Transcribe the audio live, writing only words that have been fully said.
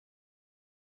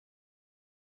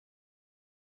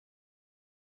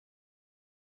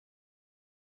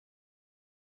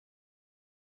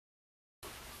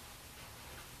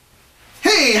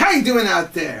Hey, how you doing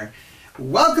out there?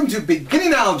 Welcome to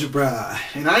Beginning Algebra,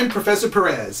 and I'm Professor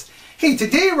Perez. Hey,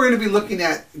 today we're going to be looking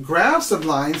at graphs of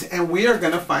lines, and we are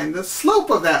going to find the slope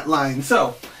of that line.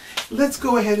 So, let's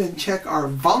go ahead and check our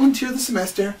volunteer of the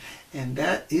semester, and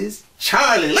that is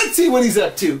Charlie. Let's see what he's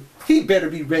up to. He better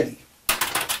be ready.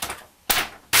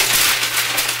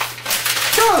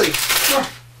 Charlie!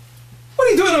 What are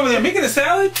you doing over there? Making a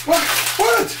salad?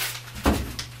 What?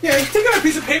 Yeah, take out a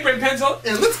piece of paper and pencil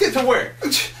and let's get to work.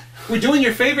 We're doing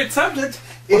your favorite subject.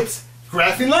 It's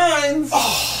graphing lines.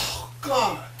 Oh,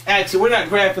 God. Actually, we're not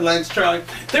graphing lines, Charlie.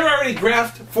 They're already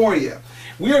graphed for you.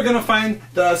 We are going to find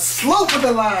the slope of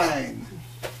the line.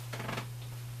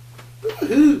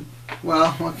 Woohoo.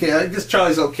 Well, okay, I guess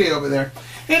Charlie's okay over there.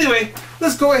 Anyway,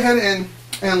 let's go ahead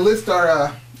and list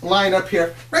our line up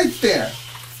here, right there.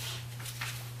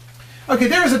 Okay,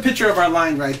 there's a picture of our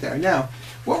line right there. Now,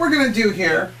 what we're going to do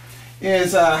here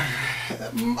is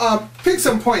pick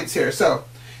some points here. So,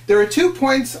 there are 2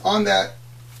 points on that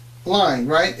line,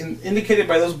 right, indicated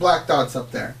by those black dots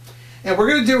up there. And what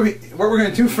we're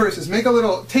going to do first is make a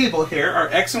little table here, our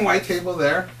X and Y table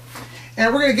there,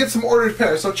 and we're going to get some ordered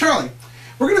pairs. So, Charlie,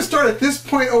 we're going to start at this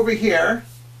point over here.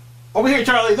 Over here,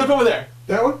 Charlie, look over there.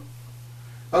 That one?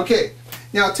 Okay.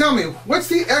 Now, tell me, what's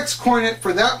the X coordinate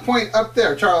for that point up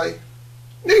there, Charlie?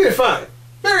 -5.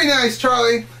 Very nice,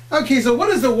 Charlie. Okay, so what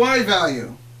is the Y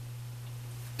value?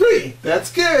 3.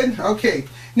 That's good. Okay.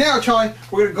 Now, Charlie,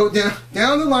 we're going to go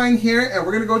down the line here, and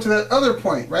we're going to go to that other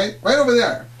point, right over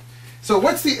there. So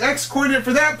what's the X coordinate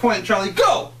for that point, Charlie?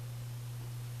 Go!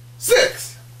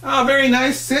 6. Oh, very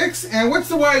nice, 6. And what's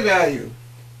the Y value?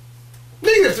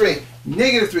 -3.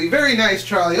 -3. Very nice,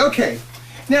 Charlie. Okay.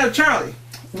 Now, Charlie,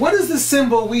 what is the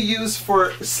symbol we use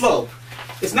for slope?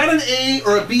 It's not an A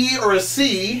or a B or a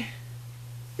C.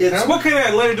 It's what kind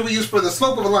of letter do we use for the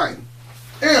slope of a line?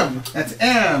 M. That's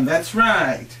M. That's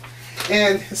right.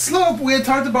 And slope, we had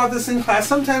talked about this in class.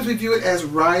 Sometimes we view it as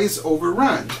rise over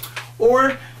run,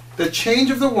 or the change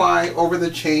of the Y over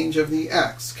the change of the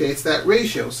X. Okay, it's that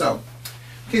ratio. So,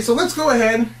 okay, so let's go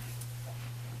ahead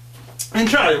and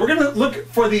try it. We're going to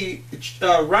look for the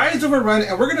rise over run,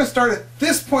 and we're going to start at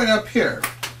this point up here.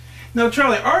 Now,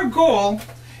 Charlie, our goal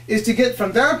is to get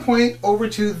from that point over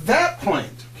to that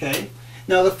point. Okay.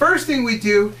 Now, the first thing we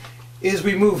do is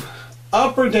we move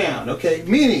up or down. Okay,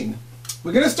 meaning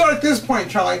we're going to start at this point,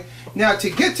 Charlie. Now, to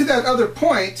get to that other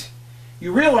point,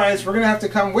 you realize we're going to have to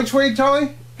come which way,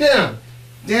 Charlie? Down.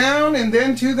 Down, and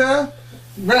then to the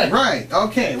right. Right.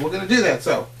 Okay, we're going to do that.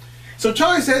 So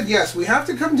Charlie said, yes, we have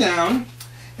to come down,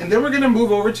 and then we're going to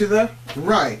move over to the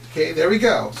right. Okay, there we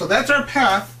go. So that's our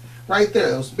path right there,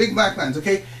 those big black lines.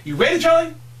 Okay, you ready,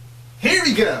 Charlie? Here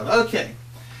we go. Okay.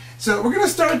 So we're going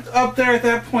to start up there at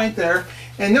that point there,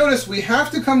 and notice we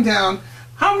have to come down.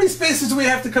 How many spaces do we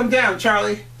have to come down,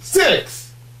 Charlie?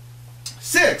 6.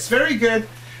 6. Very good.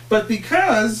 But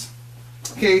because,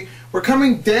 okay, we're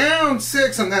coming down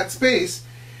 6 on that space,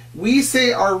 we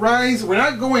say our rise, we're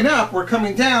not going up, we're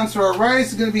coming down, so our rise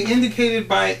is going to be indicated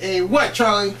by a what,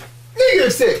 Charlie?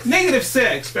 -6.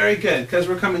 -6. Very good, because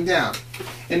we're coming down.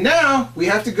 And now we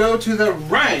have to go to the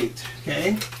right.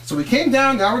 Okay, so we came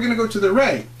down, now we're going to go to the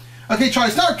right. Okay,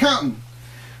 Charlie, start counting.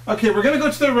 Okay, we're going to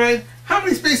go to the right. How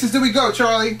many spaces do we go,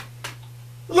 Charlie?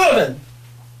 11.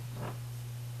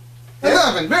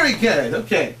 11. Very good.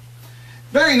 Okay.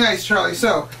 Very nice, Charlie.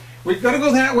 So, we've got to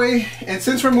go that way, and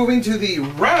since we're moving to the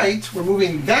right, we're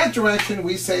moving that direction,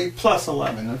 we say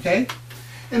 +11, okay?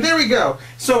 And there we go.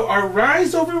 So, our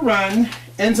rise over run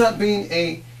ends up being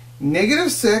a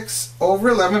 -6 over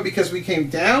 11 because we came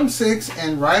down 6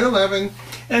 and right 11.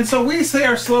 And so we say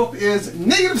our slope is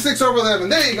 -6 over 11.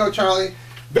 There you go, Charlie.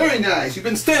 Very nice. You've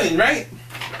been studying, right?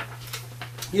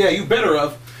 Yeah, you better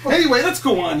have. Anyway, let's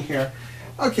go on here.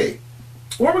 Okay,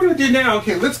 what we're going to do now,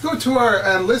 okay, let's go to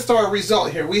our, list our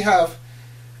result here. We have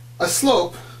a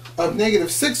slope of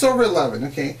 -6 over 11,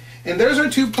 okay? And there's our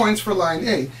 2 points for line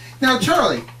A. Now,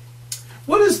 Charlie,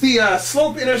 what is the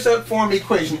slope-intercept form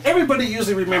equation? Everybody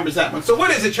usually remembers that one. So what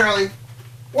is it, Charlie?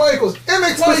 Y equals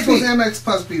mx plus b. Y equals mx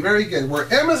plus b. Very good. Where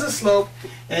m is the slope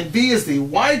and b is the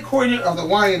y-coordinate of the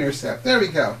y-intercept. There we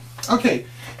go. Okay.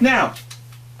 Now,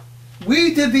 we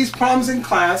did these problems in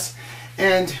class,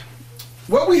 and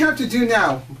what we have to do now,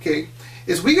 okay,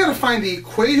 is we got to find the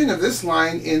equation of this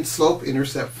line in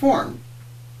slope-intercept form.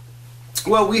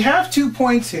 Well, we have 2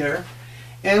 points here,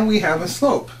 and we have a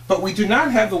slope, but we do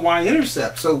not have the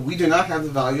y-intercept, so we do not have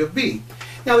the value of b.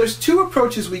 Now, there's 2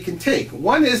 approaches we can take.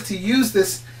 One is to use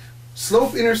this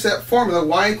slope-intercept formula,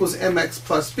 y equals mx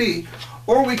plus b,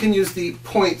 or we can use the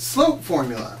point-slope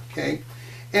formula, okay?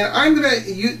 And I'm going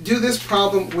to do this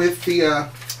problem with the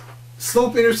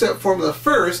slope-intercept formula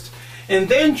first, and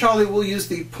then, Charlie, we'll use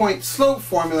the point-slope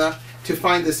formula to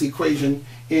find this equation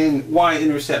in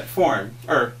y-intercept form.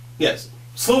 Or, yes,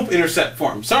 slope-intercept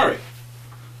form. Sorry.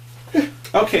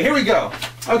 Okay, here we go.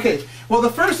 Okay, well, the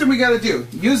first thing we got to do,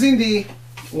 using the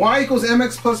y equals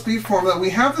mx plus b formula, we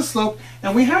have the slope,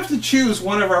 and we have to choose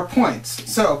one of our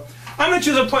points. So, I'm going to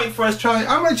choose a point for us, Charlie.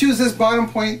 I'm going to choose this bottom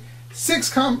point,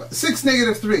 6,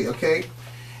 negative 3, okay?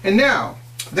 And now,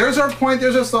 there's our point,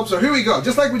 there's our slope, so here we go.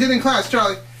 Just like we did in class,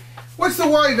 Charlie. What's the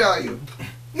y value?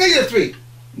 Negative 3.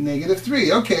 Negative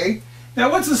 3, okay.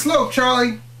 Now, what's the slope,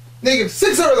 Charlie? Negative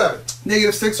 6 over 11.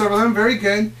 Negative 6 over 11, very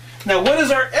good. Now, what is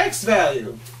our x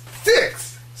value?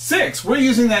 6. 6, we're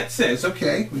using that 6,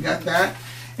 okay, we got that.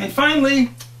 And finally,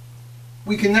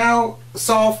 we can now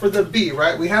solve for the b,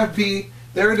 right? We have b,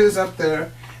 there it is up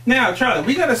there. Now, Charlie,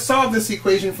 we got to solve this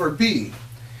equation for b.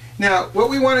 Now, what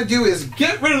we want to do is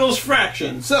get rid of those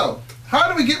fractions. So, how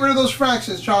do we get rid of those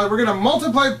fractions, Charlie? We're going to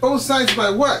multiply both sides by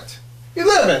what?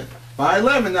 11. By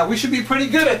 11. Now, we should be pretty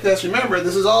good at this. Remember,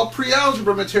 this is all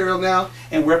pre-algebra material now,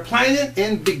 and we're applying it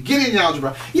in beginning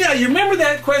algebra. Yeah, you remember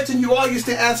that question you all used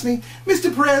to ask me?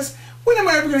 Mr. Perez, when am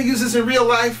I ever going to use this in real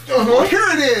life? Well, here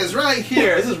it is, right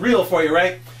here. This is real for you,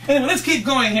 right? Anyway, let's keep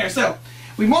going here. So,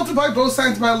 we multiply both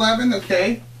sides by 11,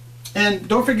 okay? And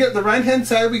don't forget the right-hand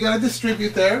side, we got to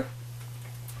distribute there.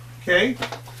 Okay,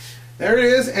 there it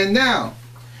is. And now,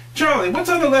 Charlie, what's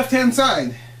on the left-hand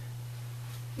side?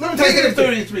 Negative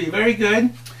 33, very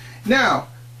good. Now,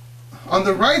 on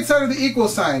the right side of the equal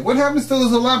sign, what happens to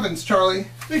those 11s, Charlie?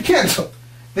 They cancel.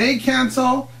 They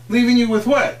cancel, leaving you with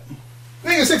what?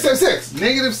 Negative 6 times 6.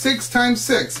 Negative 6 times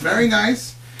 6, very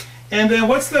nice. And then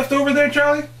what's left over there,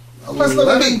 Charlie? Plus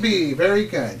 11b. 11b, very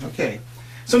good. Okay,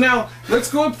 so now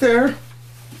let's go up there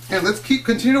and let's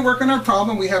continue to work on our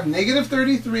problem. We have negative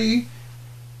 33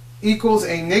 equals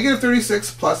a negative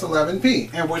 36 plus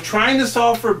 11b. And we're trying to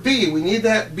solve for b. We need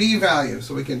that b value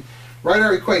so we can write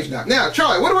our equation out. Now,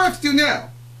 Charlie, what do I have to do now?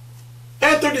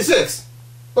 Add 36.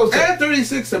 Both sides. Add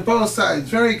 36 to both sides.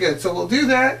 Very good. So we'll do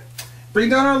that. Bring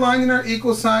down our line in our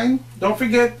equal sign. Don't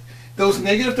forget those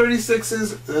negative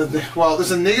 36's, well,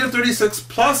 there's a negative 36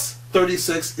 plus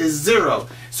 36 is 0.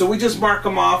 So we just mark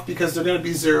them off because they're going to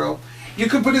be 0. You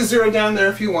could put a 0 down there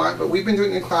if you want, but we've been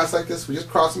doing it in class like this. We just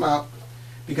cross them out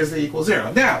because they equal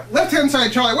 0. Now, left-hand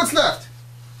side, Charlie, what's left?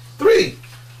 3.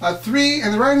 3,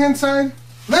 and the right-hand side?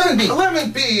 11b.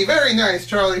 11b. Very nice,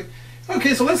 Charlie.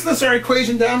 Okay, so let's list our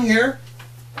equation down here.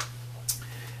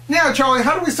 Now, Charlie,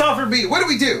 how do we solve for b? What do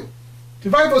we do?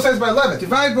 Divide both sides by 11.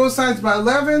 Divide both sides by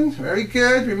 11. Very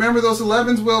good. Remember, those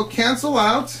 11s will cancel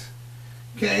out.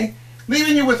 Okay.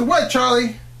 Leaving you with what,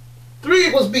 Charlie? 3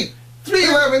 equals b. 3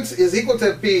 11ths is equal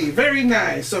to b. Very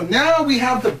nice. So now we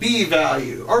have the b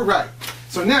value. All right.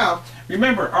 So now,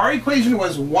 remember, our equation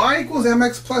was y equals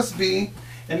mx plus b.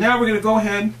 And now we're going to go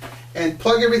ahead and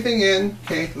plug everything in.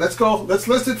 Okay, let's go. Let's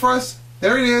list it for us.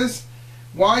 There it is.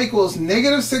 Y equals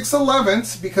negative 6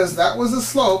 11ths because that was the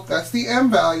slope. That's the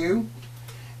m value.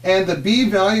 And the b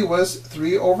value was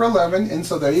 3 over 11. And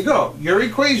so there you go. Your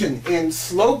equation in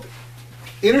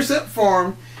slope-intercept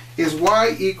form is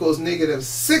y equals negative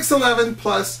 6 11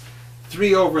 plus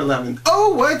 3 over 11.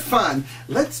 Oh, what fun.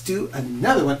 Let's do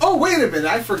another one. Oh, wait a minute.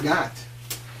 I forgot.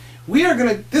 We are going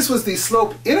to, this was the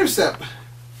slope-intercept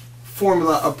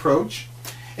formula approach.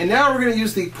 And now we're going to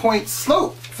use the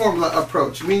point-slope formula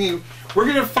approach, meaning we're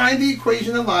going to find the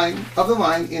equation of the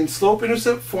line in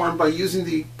slope-intercept form by using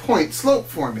the point-slope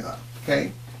formula.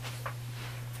 Okay?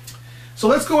 So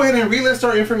let's go ahead and relist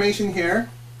our information here.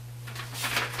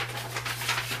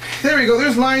 There we go.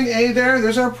 There's line A there.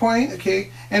 There's our point.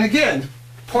 Okay? And again,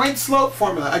 point-slope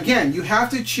formula. Again, you have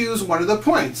to choose one of the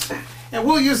points. And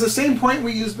we'll use the same point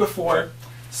we used before,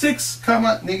 6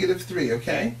 comma negative 3.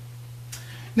 Okay?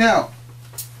 Now,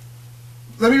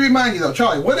 let me remind you though,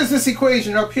 Charlie, what is this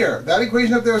equation up here? That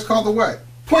equation up there is called the what?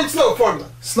 Point-slope formula.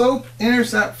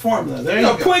 Slope-intercept formula. There you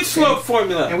go. Point-slope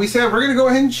formula. And we said we're going to go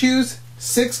ahead and choose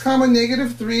 6 comma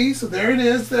negative 3. So there it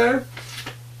is there.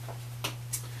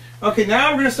 Okay, now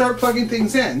we're going to start plugging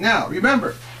things in. Now,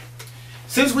 remember,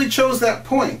 since we chose that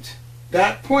point,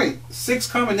 6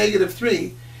 comma negative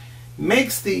 3,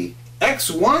 makes the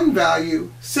x1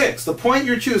 value 6. The point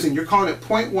you're choosing, you're calling it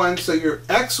point 1, so your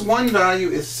x1 value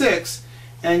is 6,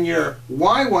 and your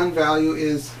y1 value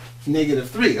is negative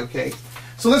 3, okay?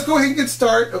 So let's go ahead and get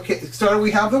started. Okay,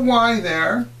 we have the y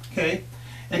there, okay?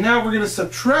 And now we're going to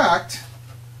subtract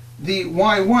the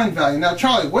y1 value. Now,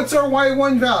 Charlie, what's our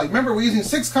y1 value? Remember, we're using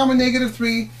 6 comma negative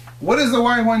 3. What is the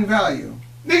y1 value?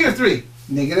 Negative 3.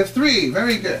 Negative 3,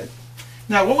 very good.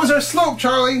 Now, what was our slope,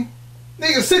 Charlie?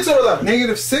 Negative 6 over 11.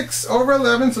 Negative 6 over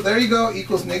 11, so there you go,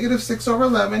 equals negative 6 over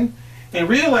 11. And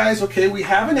realize, okay, we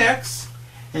have an x,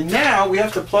 and now we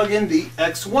have to plug in the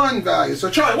x1 value. So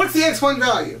Charlie, what's the x1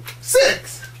 value?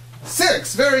 6.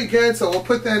 6, very good, so we'll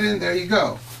put that in, there you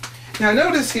go. Now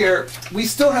notice here, we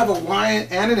still have a y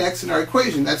and an x in our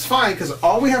equation. That's fine, because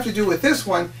all we have to do with this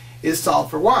one is solve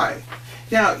for y.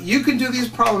 Now, you can do these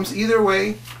problems either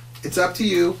way. It's up to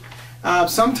you.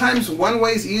 Sometimes one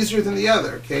way is easier than the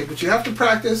other, okay? But you have to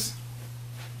practice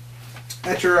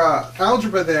at your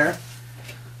algebra there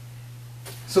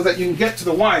so that you can get to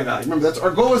the y value. Remember, that's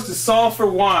our goal is to solve for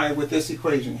y with this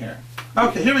equation here.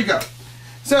 Okay, here we go.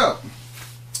 So,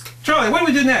 Charlie, what do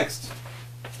we do next?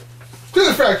 Do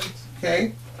the fractions.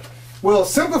 Okay. We'll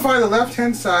simplify the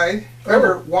left-hand side.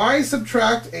 Remember, y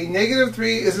subtract a negative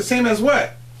 3 is the same as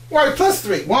what? Y plus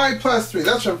 3. Y plus 3.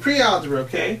 That's from pre-algebra,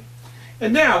 okay?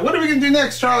 And now, what are we going to do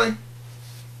next, Charlie?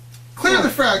 Clear the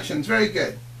fractions. Very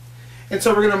good. And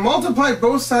so we're going to multiply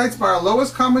both sides by our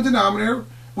lowest common denominator,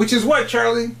 which is what,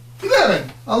 Charlie?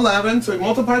 11. 11. So we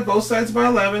multiply both sides by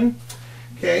 11.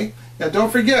 Okay. Now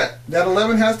don't forget, that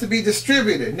 11 has to be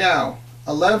distributed. Now,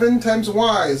 11 times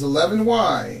y is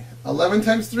 11y. 11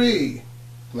 times 3,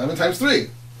 11 times 3.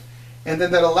 And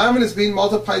then that 11 is being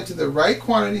multiplied to the right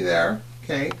quantity there.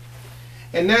 Okay.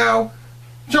 And now,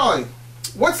 Charlie,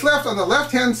 what's left on the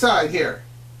left-hand side here?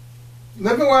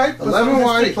 11y plus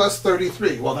 11y plus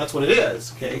 33. Well, that's what it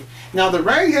is. Okay. Now the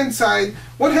right-hand side,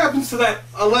 what happens to that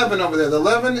 11 over there? The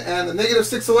 11 and the negative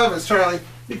 6 11s, Charlie?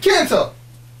 You cancel.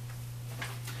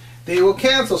 They will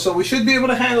cancel, so we should be able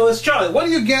to handle this. Charlie, what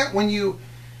do you get when you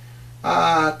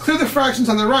clear the fractions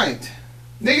on the right?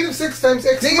 Negative 6 times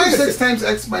x Negative minus 6 6 times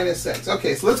x minus 6.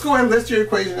 Okay, so let's go ahead and list your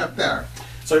equation up there.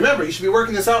 So remember, you should be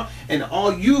working this out, and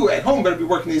all you at home better be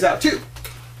working these out too.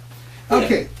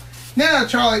 Okay, now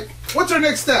Charlie, what's our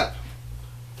next step?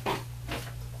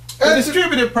 The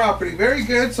distributive property. Very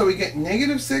good. So we get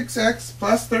negative 6x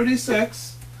plus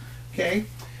 36. Okay.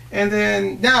 And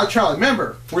then, now Charlie,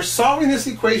 remember, we're solving this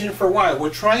equation for y. We're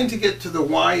trying to get to the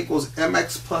y equals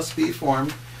mx plus b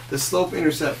form, the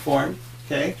slope-intercept form.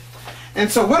 Okay.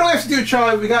 And so what do I have to do,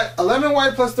 Charlie? We got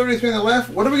 11y plus 33 on the left.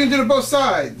 What are we going to do to both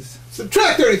sides?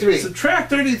 Subtract 33. Subtract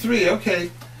 33.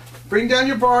 Okay. Bring down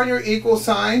your bar and your equal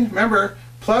sign. Remember,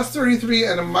 plus 33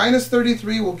 and a minus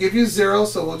 33 will give you 0,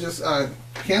 so we'll just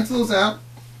cancel those out.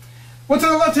 What's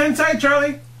on the left-hand side,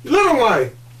 Charlie?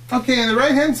 11y. Okay, and the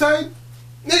right-hand side?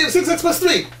 Negative 6x plus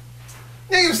 3.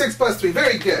 Negative 6 plus 3.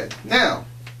 Very good. Now,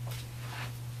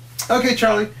 okay,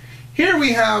 Charlie, here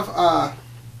we have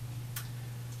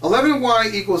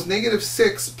 11y equals negative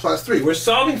 6 plus 3. We're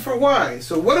solving for y.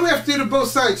 So what do we have to do to both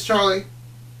sides, Charlie?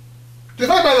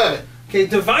 Divide by 11. Okay,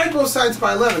 divide both sides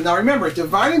by 11. Now remember,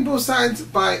 dividing both sides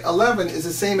by 11 is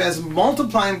the same as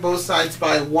multiplying both sides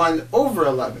by 1 over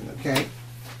 11, okay?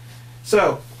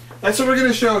 So, that's what we're going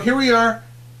to show. Here we are,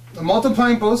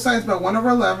 multiplying both sides by 1 over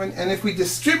 11, and if we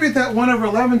distribute that 1 over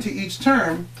 11 to each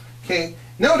term, okay,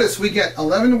 notice we get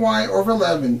 11y over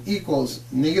 11 equals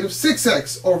negative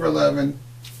 6x over 11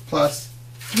 plus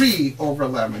 3 over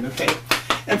 11, okay?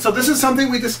 And so this is something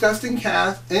we discussed in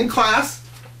class.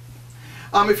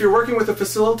 If you're working with a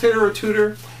facilitator or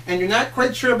tutor and you're not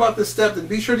quite sure about this step, then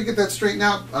be sure to get that straightened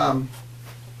out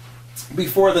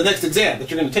before the next exam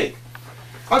that you're going to take.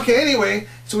 Okay, anyway,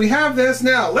 so we have this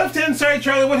now. Left-hand side,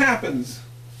 Charlie, what happens?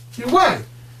 You won.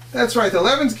 That's right, the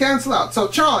 11s cancel out. So,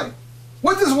 Charlie,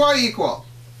 what does y equal?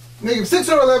 Negative 6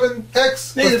 over 11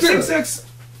 x Negative plus 6x.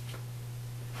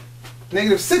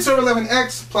 Negative 6 over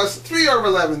 11x plus 3 over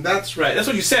 11. That's right. That's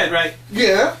what you said, right?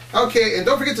 Yeah. Okay, and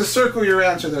don't forget to circle your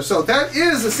answer there. So that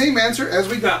is the same answer as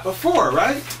we got before,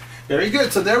 right? Very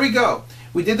good. So there we go.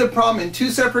 We did the problem in two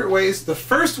separate ways. The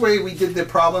first way we did the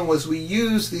problem was we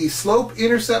used the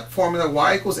slope-intercept formula,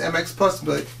 y equals mx plus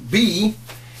b,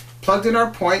 plugged in our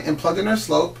point and plugged in our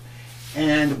slope,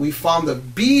 and we found the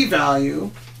b value,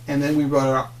 and then we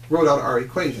wrote out our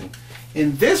equation.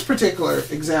 In this particular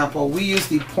example, we use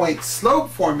the point slope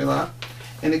formula,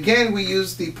 and again we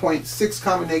use the point 6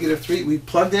 comma negative 3. We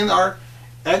plugged in our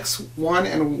x1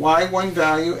 and y1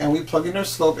 value, and we plug in our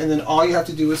slope, and then all you have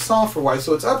to do is solve for y.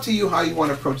 So it's up to you how you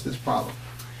want to approach this problem.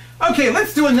 Okay,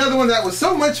 let's do another one that was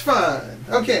so much fun.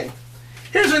 Okay,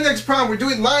 here's our next problem. We're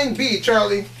doing line B,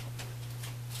 Charlie.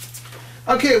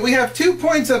 Okay, we have 2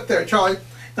 points up there, Charlie.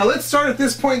 Now let's start at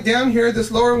this point down here,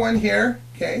 this lower one here,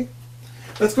 okay?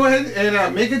 Let's go ahead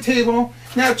and make a table.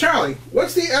 Now, Charlie,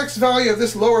 what's the x value of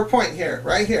this lower point here,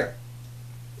 right here?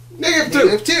 Negative 2.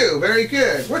 Negative 2. Very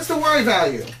good. What's the y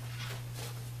value?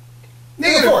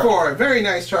 Negative 4. Very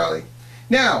nice, Charlie.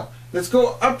 Now, let's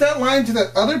go up that line to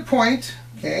that other point.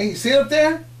 Okay, you see it up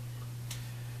there?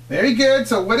 Very good.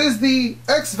 So what is the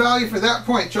x value for that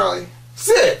point, Charlie?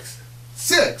 6.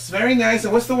 6. Very nice.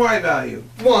 And what's the y value?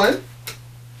 1.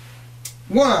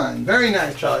 1. Very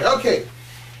nice, Charlie. Okay.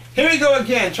 Here we go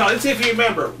again, Charlie. Let's see if you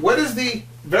remember. What is the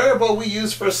variable we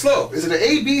use for slope? Is it an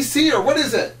a, b, c, or what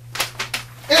is it?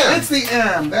 M. It's the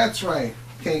m. That's right.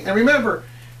 Okay. And remember,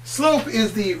 slope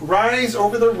is the rise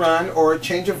over the run or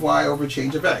change of y over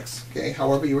change of x. Okay.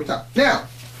 However you were taught. Now,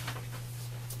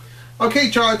 okay,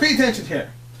 Charlie, pay attention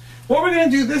here. What we're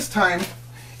going to do this time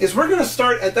is we're going to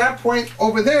start at that point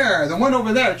over there, the one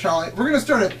over there, Charlie. We're going to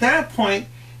start at that point,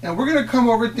 and we're going to come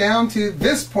over down to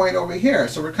this point over here.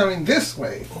 So we're coming this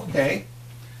way, okay?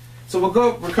 So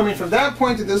we're coming from that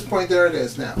point to this point. There it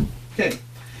is now. Okay.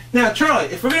 Now, Charlie,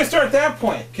 if we're going to start at that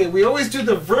point, okay, we always do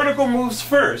the vertical moves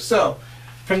first. So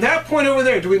from that point over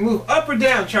there, do we move up or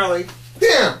down, Charlie?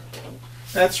 Down.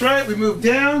 That's right. We move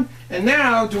down. And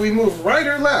now, do we move right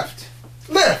or left?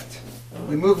 Left.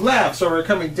 We move left, so we're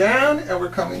coming down and we're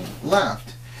coming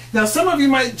left. Now some of you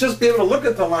might just be able to look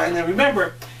at the line and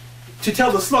remember to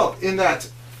tell the slope in that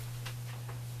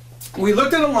we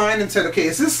looked at a line and said, okay,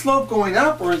 is this slope going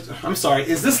up or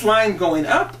is this line going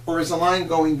up or is the line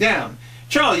going down?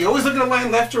 Charlie, you always look at a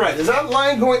line left to right. Is that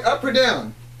line going up or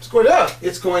down? It's going up.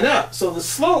 It's going up. So the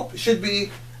slope should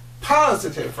be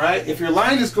positive, right? If your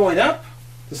line is going up,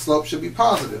 the slope should be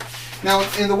positive. Now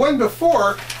in the one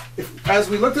before, as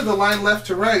we looked at the line left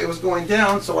to right, it was going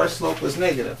down, so our slope was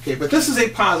negative. Okay, but this is a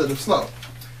positive slope.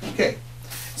 Okay,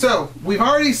 so we've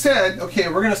already said, okay,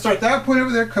 we're going to start that point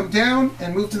over there, come down,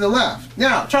 and move to the left.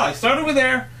 Now, Charlie, start over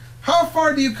there. How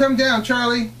far do you come down,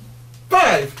 Charlie?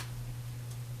 5.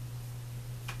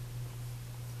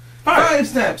 5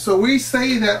 steps. So we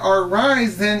say that our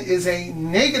rise then is a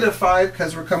 -5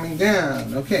 because we're coming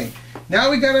down. Okay,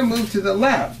 now we got to move to the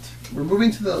left. We're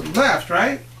moving to the left,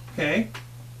 right? Okay.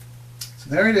 So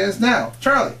there it is. Now,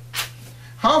 Charlie,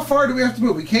 how far do we have to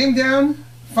move? We came down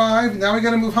 5. Now we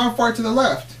got to move how far to the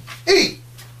left? 8.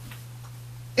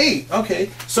 8.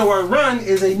 Okay. So our run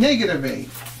is a -8.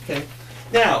 Okay.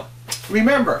 Now,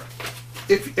 remember,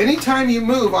 if anytime you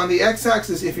move on the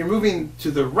x-axis, if you're moving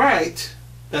to the right,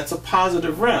 that's a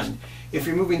positive run. If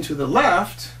you're moving to the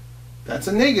left, that's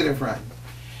a negative run.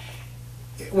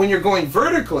 When you're going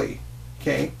vertically,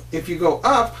 okay, if you go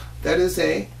up, that is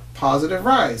a positive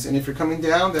rise, and if you're coming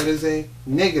down, that is a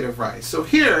negative rise. So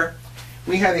here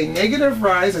we had a negative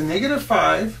rise, a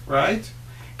 -5, right?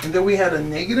 And then we had a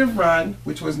negative run,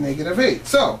 which was -8.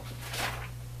 So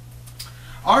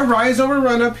our rise over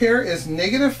run up here is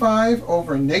 -5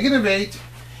 over -8,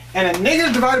 and a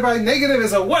negative divided by negative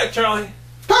is a what, Charlie?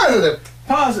 Positive.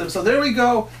 Positive. So there we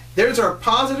go. There's our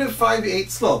positive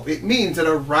 5/8 slope. It means that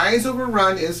a rise over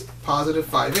run is positive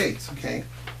 5/8. Okay.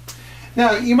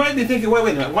 Now, you might be thinking, wait a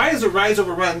minute, why is a rise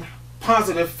over run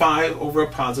positive 5 over a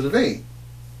positive 8?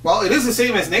 Well, it is the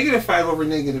same as -5 over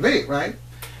 -8, right?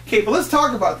 Okay, but let's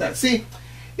talk about that. See,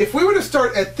 if we were to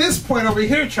start at this point over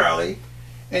here, Charlie,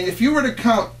 and if you were to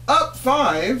count up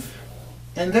 5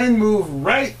 and then move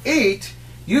right 8,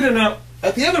 you'd end up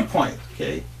at the other point,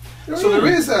 okay? So there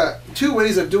is two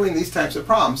ways of doing these types of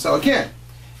problems. So again,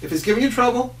 if it's giving you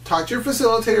trouble, talk to your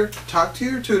facilitator, talk to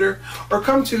your tutor, or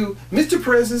come to Mr.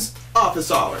 Perez's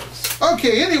office hours.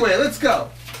 Okay, anyway, let's go.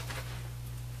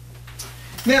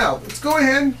 Now, let's go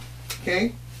ahead,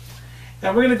 okay,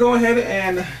 and we're going to go ahead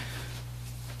and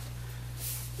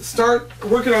start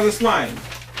working on this line,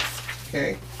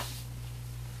 okay.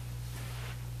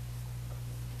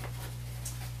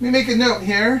 Let me make a note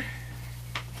here.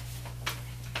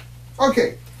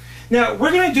 Okay, now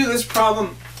we're going to do this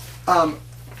problem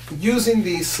using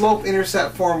the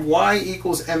slope-intercept form y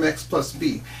equals mx plus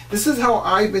b. This is how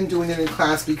I've been doing it in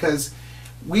class because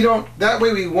that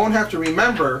way we won't have to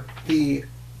remember the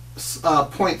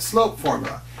point slope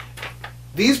formula.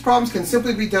 These problems can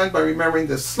simply be done by remembering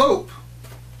the slope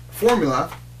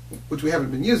formula, which we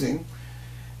haven't been using.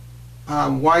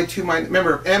 Y2 minus,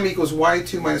 remember, m equals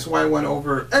y2 minus y1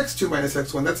 over x2 minus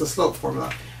x1. That's a slope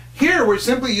formula. Here we're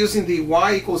simply using the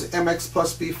y equals mx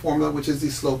plus b formula, which is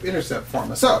the slope-intercept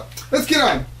formula. So let's get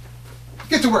on.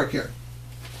 Get to work here.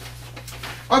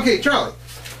 Okay, Charlie.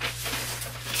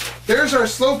 There's our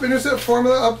slope-intercept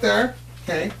formula up there.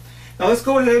 Okay. Now let's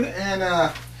go ahead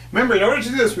and remember, in order to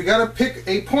do this, we got to pick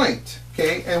a point.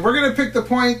 Okay, and we're going to pick the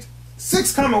point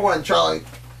 6, 1, Charlie.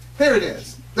 There it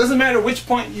is. Doesn't matter which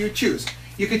point you choose.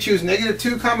 You could choose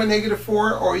 -2,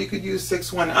 -4, or you could use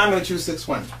 6, 1. I'm going to choose 6,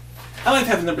 1. I like to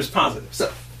have the numbers positive.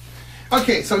 So,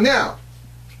 okay, so now,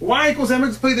 y equals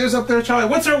mx plus b, there's up there, Charlie.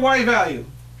 What's our y value?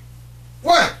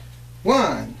 1.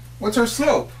 1. What's our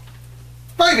slope?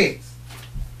 5/8.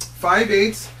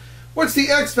 5/8. What's the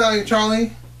x value,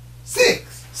 Charlie?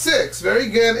 6. 6. Very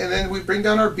good. And then we bring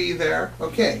down our b there.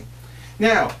 Okay.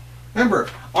 Now, remember,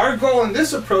 our goal in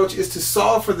this approach is to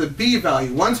solve for the b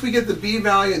value. Once we get the b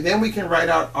value, then we can write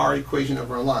out our equation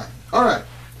of our line. All right.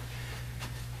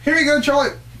 Here you go,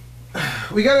 Charlie.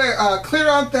 We got to clear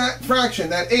out that fraction,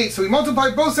 that 8. So we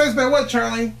multiply both sides by what,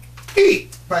 Charlie?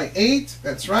 8. By 8.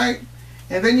 That's right.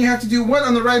 And then you have to do what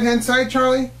on the right-hand side,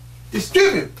 Charlie?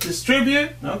 Distribute.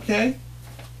 Distribute. Okay.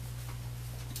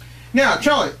 Now,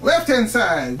 Charlie, left-hand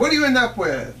side, what do you end up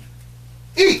with?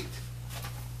 8.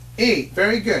 8.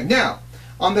 Very good. Now,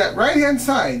 on that right-hand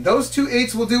side, those two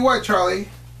 8s will do what, Charlie?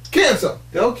 Cancel.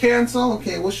 They'll cancel.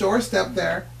 Okay, we'll show our step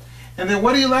there. And then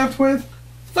what are you left with?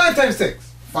 5 times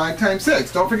 6. 5 times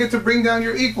 6. Don't forget to bring down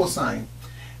your equal sign.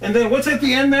 And then what's at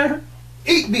the end there?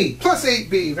 8b plus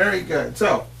 8b. Very good.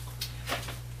 So,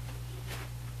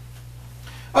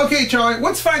 okay, Charlie,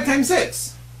 what's 5 times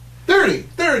 6? 30.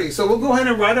 30. So we'll go ahead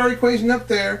and write our equation up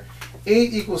there.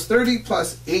 8 equals 30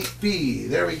 plus 8b.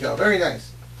 There we go. Very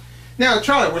nice. Now,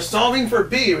 Charlie, we're solving for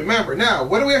b. Remember, now,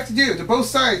 what do we have to do to both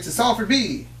sides to solve for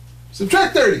b?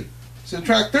 Subtract 30.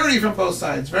 Subtract 30 from both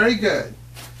sides. Very good.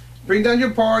 Bring down your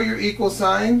bar, your equal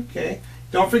sign. Okay.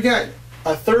 Don't forget,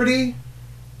 a 30,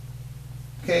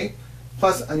 okay,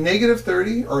 plus a negative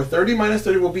 30, or 30 minus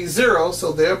 30 will be 0.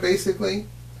 So they're basically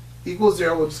equals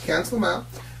 0. We'll just cancel them out.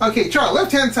 Okay, Charlie,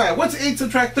 left-hand side. What's 8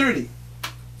 subtract 30?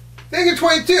 Negative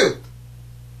 22.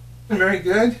 Very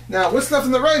good. Now, what's left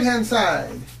on the right-hand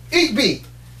side? 8b.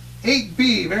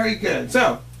 8b. Very good.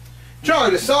 So,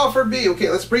 Charlie, to solve for b, okay,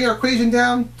 let's bring our equation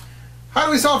down. How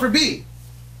do we solve for b?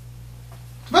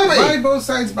 Divide both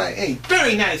sides by 8.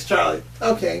 Very nice, Charlie.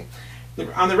 Okay.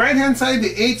 On the right-hand side,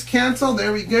 the 8's cancel.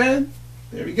 There we go.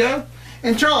 There we go.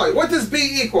 And Charlie, what does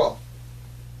b equal?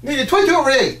 Negative 22 over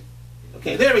 8.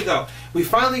 Okay, there we go. We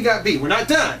finally got b. We're not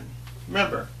done.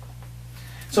 Remember.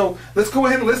 So let's go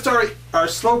ahead and list our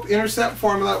slope-intercept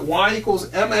formula. Y equals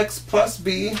mx plus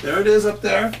b. There it is up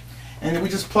there. And then we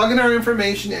just plug in our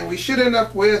information, and we should end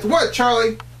up with what,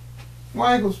 Charlie?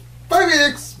 Y equals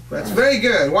 5x. That's very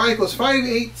good. Y equals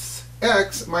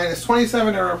 5/8x minus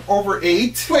 27 over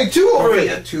 8. 22 over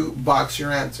 8. To box your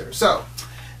answer. So,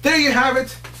 there you have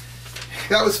it.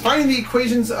 That was finding the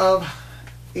equations of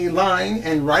a line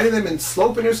and writing them in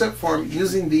slope-intercept form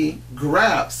using the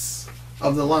graphs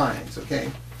of the lines,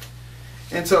 okay?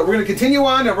 And so we're going to continue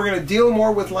on, and we're going to deal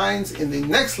more with lines in the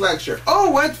next lecture. Oh,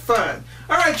 what fun!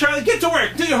 All right, Charlie, get to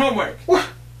work. Do your homework.